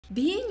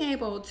Being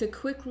able to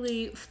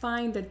quickly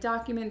find the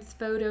documents,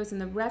 photos,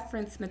 and the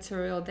reference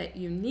material that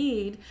you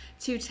need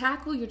to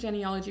tackle your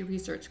genealogy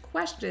research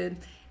question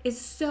is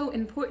so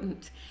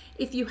important.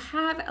 If you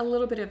have a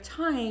little bit of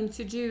time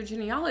to do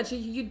genealogy,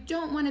 you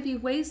don't want to be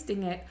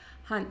wasting it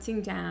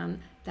hunting down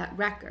that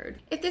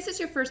record. If this is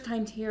your first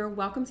time here,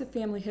 welcome to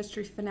Family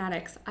History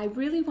Fanatics. I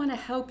really want to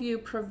help you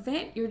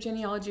prevent your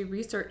genealogy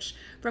research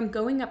from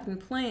going up in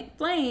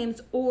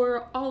flames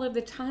or all of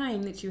the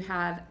time that you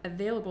have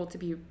available to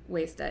be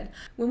wasted.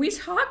 When we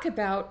talk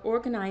about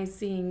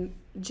organizing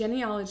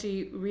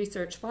genealogy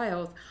research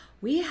files,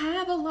 we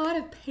have a lot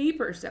of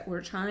papers that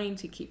we're trying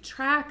to keep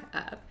track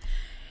of.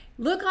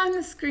 Look on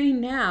the screen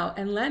now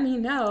and let me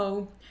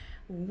know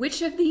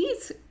which of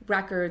these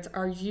records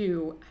are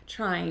you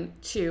trying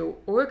to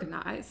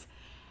organize.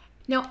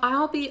 Now,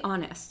 I'll be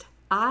honest,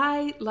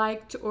 I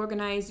like to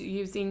organize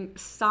using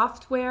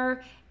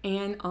software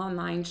and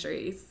online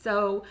trees.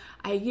 So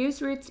I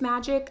use Roots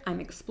Magic, I'm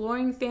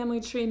exploring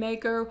Family Tree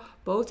Maker.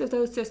 Both of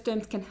those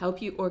systems can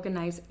help you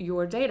organize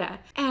your data.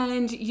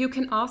 And you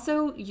can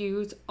also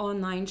use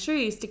online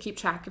trees to keep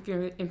track of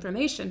your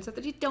information so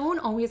that you don't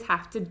always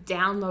have to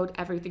download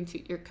everything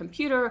to your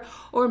computer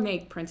or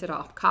make printed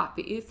off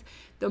copies.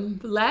 The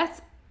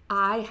less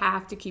I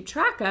have to keep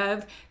track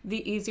of,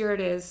 the easier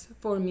it is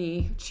for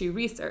me to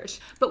research.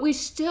 But we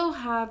still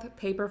have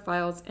paper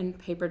files and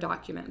paper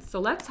documents.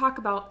 So let's talk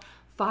about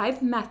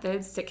 5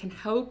 methods that can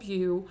help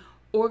you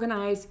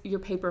organize your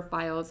paper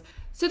files.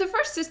 So the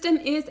first system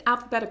is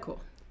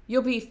alphabetical.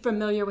 You'll be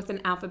familiar with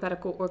an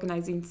alphabetical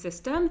organizing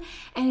system,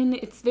 and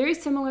it's very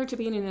similar to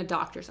being in a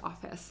doctor's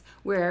office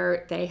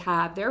where they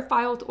have their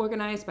files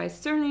organized by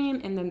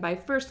surname and then by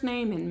first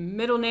name and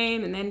middle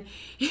name, and then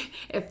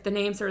if the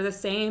names are the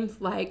same,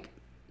 like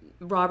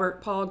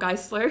Robert Paul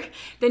Geisler,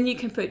 then you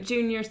can put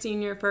junior,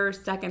 senior,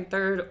 first, second,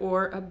 third,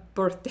 or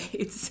birth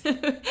dates,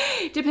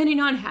 depending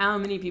on how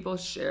many people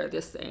share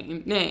the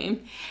same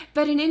name.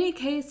 But in any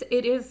case,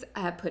 it is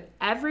put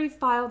every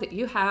file that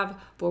you have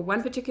for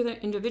one particular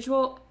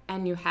individual,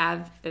 and you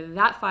have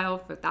that file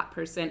for that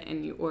person,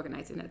 and you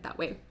organize in it that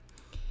way.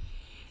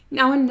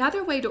 Now,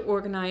 another way to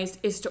organize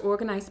is to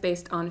organize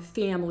based on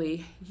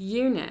family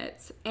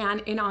units.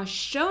 And in our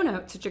show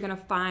notes that you're going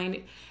to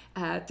find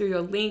through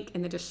a link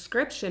in the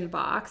description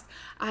box,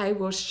 I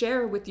will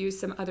share with you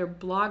some other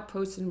blog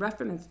posts and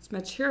reference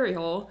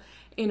material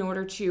in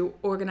order to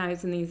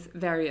organize in these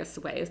various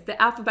ways.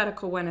 The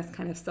alphabetical one is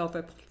kind of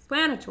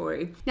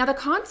self-explanatory. Now, the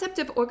concept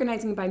of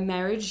organizing by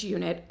marriage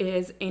unit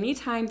is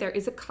anytime there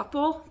is a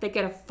couple, they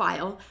get a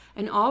file,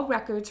 and all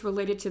records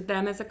related to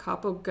them as a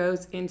couple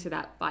goes into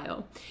that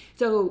file.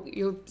 So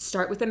you'll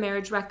start with a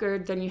marriage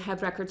record, then you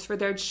have records for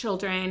their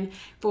children,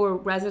 for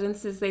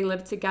residences they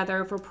live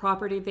together, for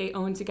property they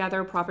own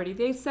together, property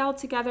they sell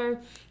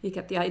together, you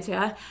get the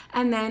idea,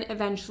 and then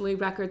eventually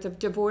records of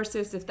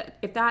divorces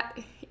if that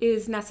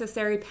is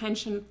necessary,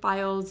 pension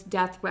files,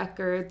 death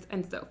records,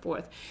 and so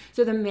forth.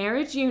 So the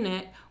marriage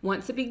unit,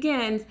 once it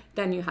begins,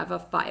 then you have a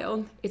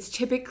file. It's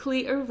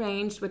typically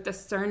arranged with the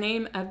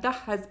surname of the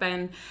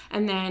husband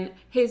and then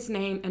his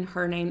name and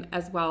her name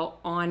as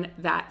well on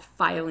that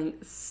filing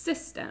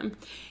system.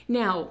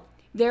 Now,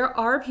 there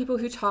are people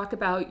who talk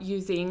about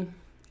using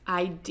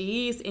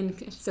IDs in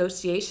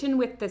association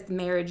with this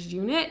marriage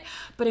unit,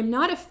 but I'm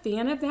not a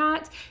fan of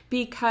that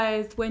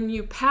because when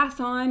you pass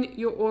on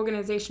your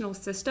organizational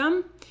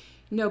system,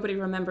 nobody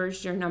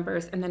remembers your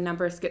numbers and the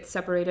numbers get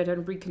separated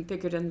and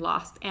reconfigured and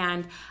lost.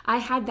 And I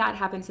had that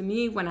happen to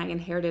me when I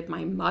inherited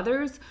my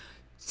mother's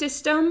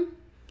system.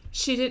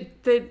 She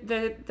did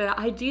the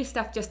ID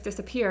stuff just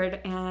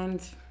disappeared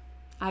and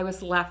I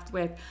was left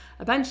with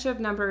a bunch of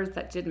numbers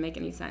that didn't make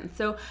any sense.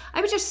 So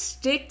I would just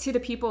stick to the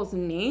people's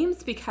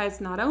names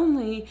because not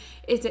only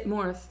is it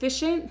more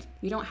efficient,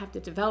 you don't have to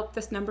develop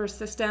this number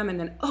system and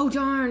then, oh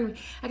darn,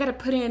 I gotta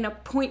put in a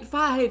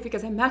 0.5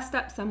 because I messed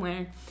up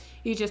somewhere.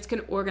 You just can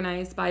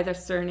organize by the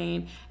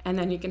surname and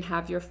then you can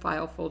have your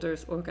file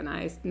folders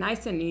organized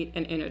nice and neat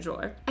and in a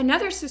drawer.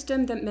 Another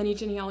system that many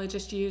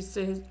genealogists use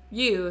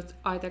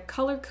are the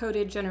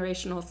color-coded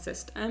generational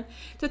system.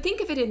 So think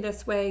of it in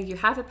this way. You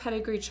have a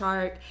pedigree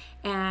chart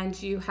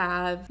and you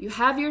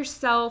have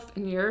yourself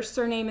and your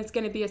surname is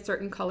going to be a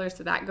certain color,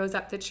 so that goes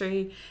up the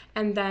tree.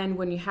 And then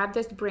when you have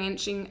this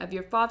branching of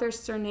your father's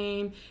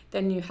surname,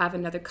 then you have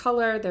another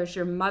color. There's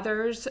your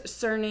mother's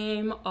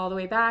surname all the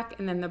way back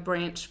and then the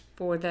branch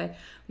for the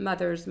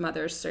mother's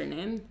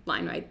surname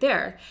line right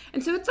there.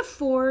 And so it's a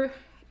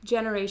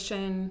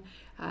 4-generation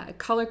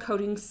color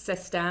coding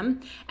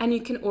system, and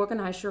you can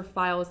organize your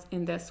files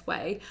in this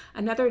way.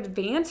 Another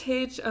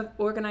advantage of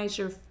organize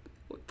your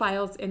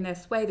files in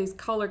this way, this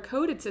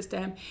color-coded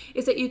system,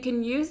 is that you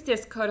can use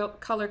this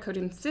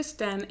color-coding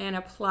system and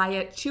apply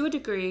it to a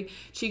degree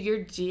to your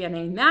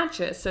DNA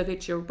matches so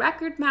that your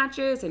record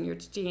matches and your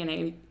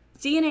DNA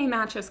DNA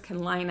matches can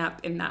line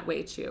up in that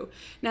way too.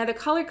 Now the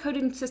color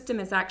coding system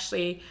is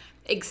actually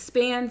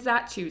expands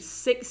that to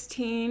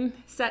 16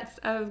 sets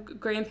of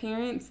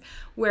grandparents,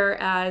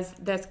 whereas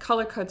this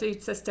color coding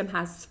system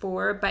has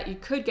 4, but you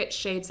could get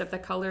shades of the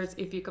colors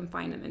if you can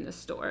find them in the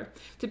store.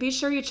 So be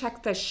sure you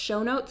check the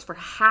show notes for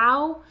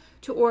how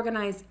to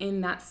organize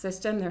in that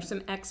system. There's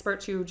some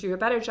experts who do a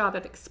better job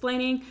of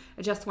explaining.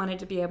 I just wanted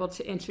to be able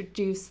to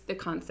introduce the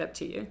concept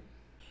to you.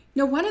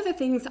 Now, one of the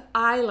things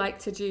I like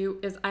to do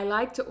is I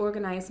like to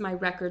organize my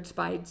records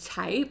by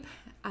type.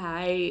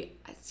 I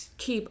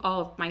keep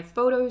all of my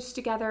photos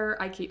together.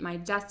 I keep my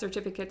death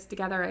certificates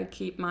together. I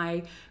keep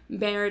my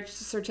marriage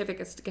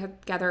certificates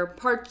together,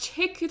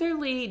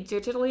 particularly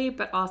digitally,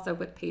 but also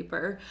with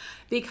paper,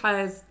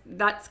 because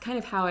that's kind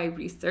of how I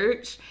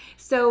research.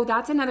 So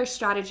that's another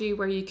strategy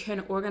where you can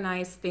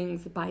organize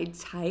things by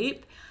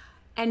type.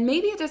 And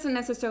maybe it doesn't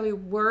necessarily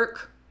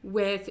work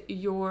with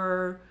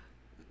your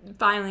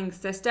filing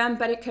system,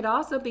 but it could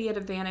also be an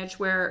advantage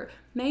where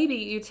maybe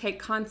you take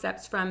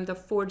concepts from the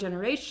 4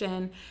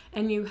 generation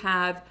and you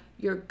have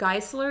your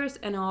Geislers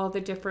and all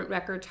the different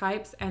record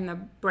types and the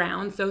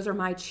Browns. Those are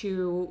my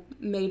 2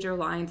 major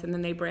lines, and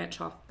then they branch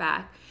off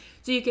back.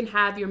 So you can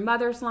have your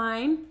mother's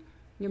line,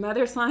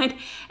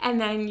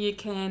 and then you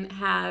can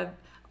have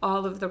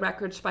all of the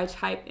records by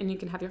type, and you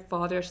can have your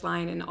father's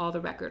line and all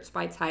the records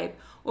by type,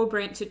 or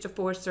branch it to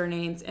 4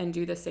 surnames and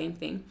do the same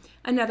thing.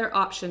 Another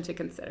option to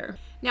consider.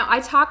 Now, I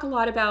talk a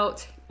lot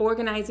about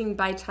organizing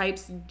by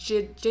types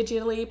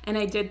digitally, and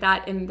I did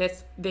that in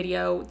this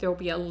video. There'll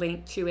be a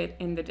link to it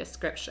in the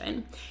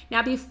description.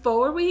 Now,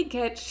 before we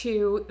get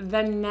to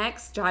the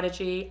next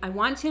strategy, I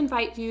want to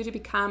invite you to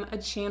become a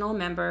channel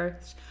member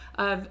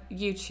of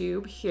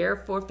YouTube here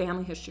for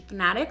Family History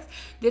Fanatics.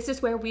 This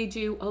is where we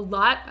do a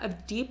lot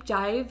of deep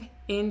dive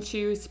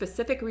into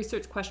specific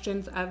research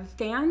questions of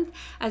fans,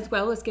 as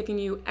well as giving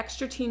you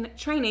extra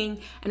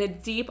training and a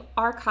deep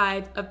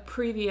archive of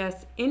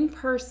previous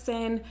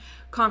in-person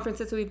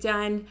conferences we've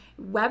done,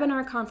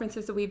 webinar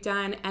conferences that we've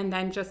done, and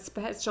then just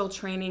special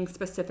training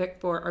specific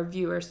for our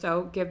viewers.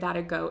 So give that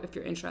a go if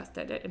you're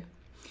interested in.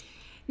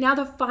 Now,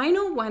 the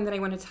final one that I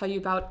want to tell you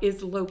about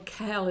is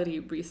locality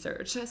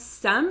research.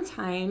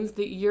 Sometimes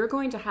that you're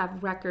going to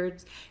have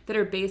records that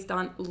are based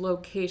on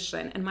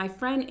location. And my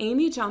friend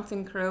Amy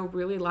Johnson Crow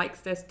really likes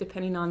this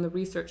depending on the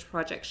research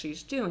project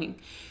she's doing.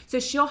 So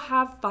she'll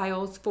have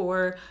files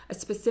for a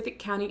specific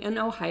county in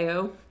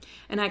Ohio.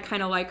 And I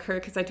kind of like her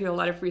because I do a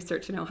lot of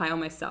research in Ohio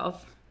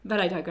myself. But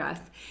I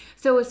digress.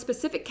 So a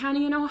specific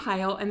county in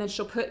Ohio, and then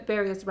she'll put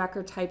various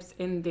record types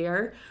in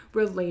there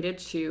related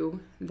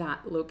to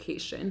that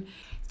location.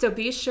 So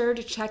be sure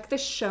to check the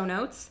show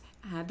notes.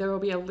 There will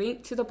be a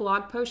link to the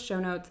blog post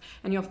show notes,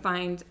 and you'll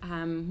find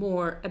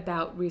more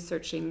about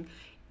researching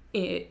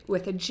it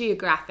with a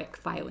geographic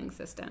filing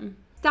system.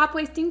 Stop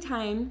wasting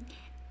time.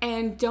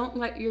 And don't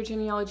let your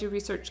genealogy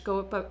research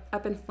go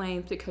up in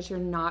flames because you're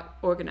not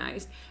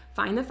organized.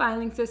 Find the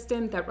filing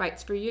system that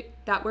works for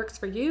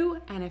you.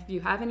 And if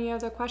you have any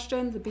other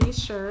questions, be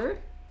sure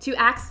to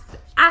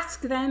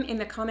ask them in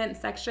the comment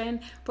section.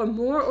 For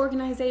more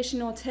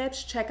organizational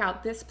tips, check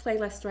out this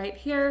playlist right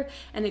here.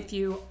 And if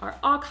you are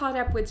all caught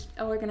up with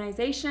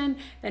organization,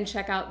 then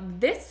check out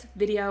this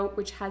video,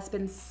 which has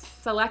been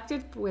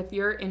selected with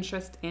your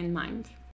interest in mind.